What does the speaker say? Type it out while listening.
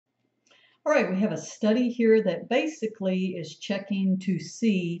All right, we have a study here that basically is checking to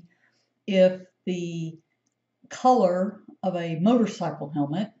see if the color of a motorcycle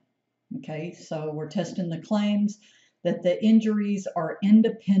helmet, okay, so we're testing the claims that the injuries are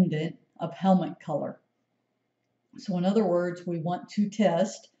independent of helmet color. So in other words, we want to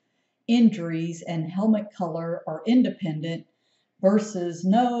test injuries and helmet color are independent versus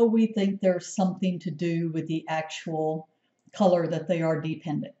no, we think there's something to do with the actual color that they are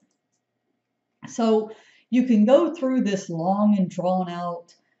dependent. So you can go through this long and drawn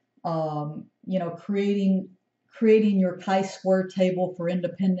out, creating your chi-square table for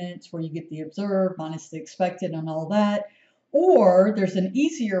independence where you get the observed minus the expected and all that. Or there's an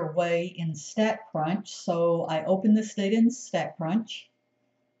easier way in StatCrunch. So I open this data in StatCrunch.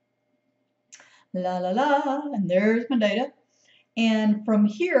 La la la, and there's my data. And from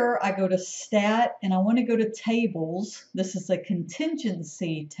here, I go to Stat, and I want to go to Tables. This is a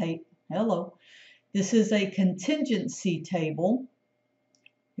contingency table. Hello. This is a contingency table.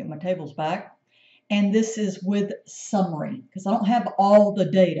 Get my tables back. And this is with summary, because I don't have all the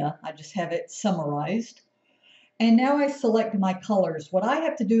data. I just have it summarized. And now I select my colors. What I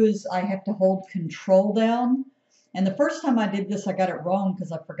have to do is I have to hold Control down. And the first time I did this, I got it wrong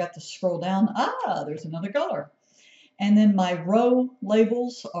because I forgot to scroll down. Ah, there's another color. And then my row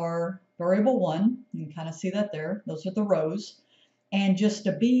labels are variable 1. You can kind of see that there. Those are the rows. And just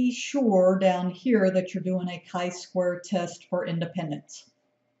to be sure down here that you're doing a chi-square test for independence.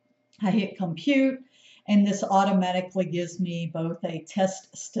 I hit compute, and this automatically gives me both a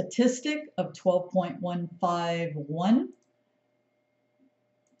test statistic of 12.151,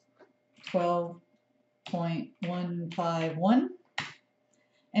 12.151,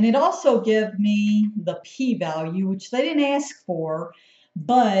 and it also gives me the p-value, which they didn't ask for,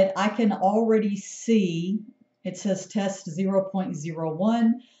 but I can already see, it says test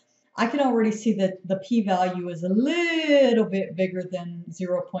 0.01. I can already see that the p-value is a little bit bigger than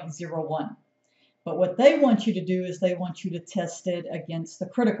 0.01. But what they want you to do is they want you to test it against the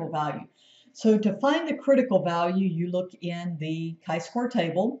critical value. So to find the critical value, you look in the chi-square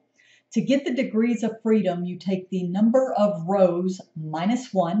table. To get the degrees of freedom, you take the number of rows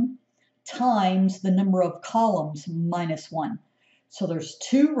minus 1 times the number of columns minus 1. So there's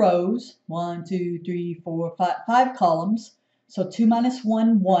 2 rows, 1, 2, 3, 4, 5 columns. So 2 minus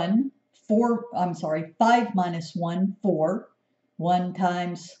 1, 1, 5 minus 1, 4. 1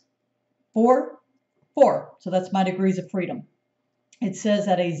 times 4, 4. So that's my degrees of freedom. It says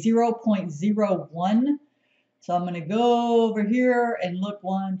at a 0.01. So I'm going to go over here and look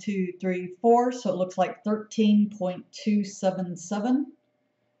 1, 2, 3, 4. So it looks like 13.277.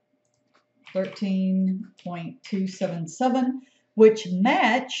 13.277, which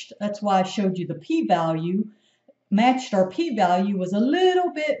matched, that's why I showed you the p-value, matched our p-value was a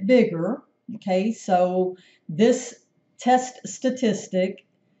little bit bigger. Okay, so this test statistic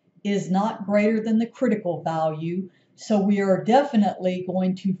is not greater than the critical value, so we are definitely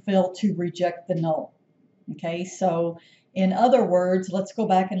going to fail to reject the null. Okay, so in other words, let's go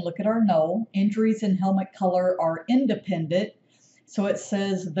back and look at our null. Injuries and helmet color are independent. So it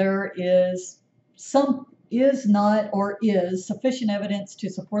says there is not or is sufficient evidence to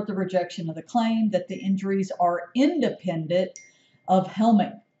support the rejection of the claim that the injuries are independent of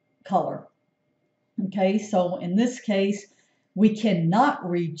helmet color. Okay, so in this case, we cannot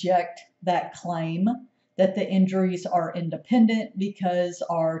reject that claim that the injuries are independent because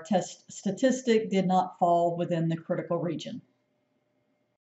our test statistic did not fall within the critical region.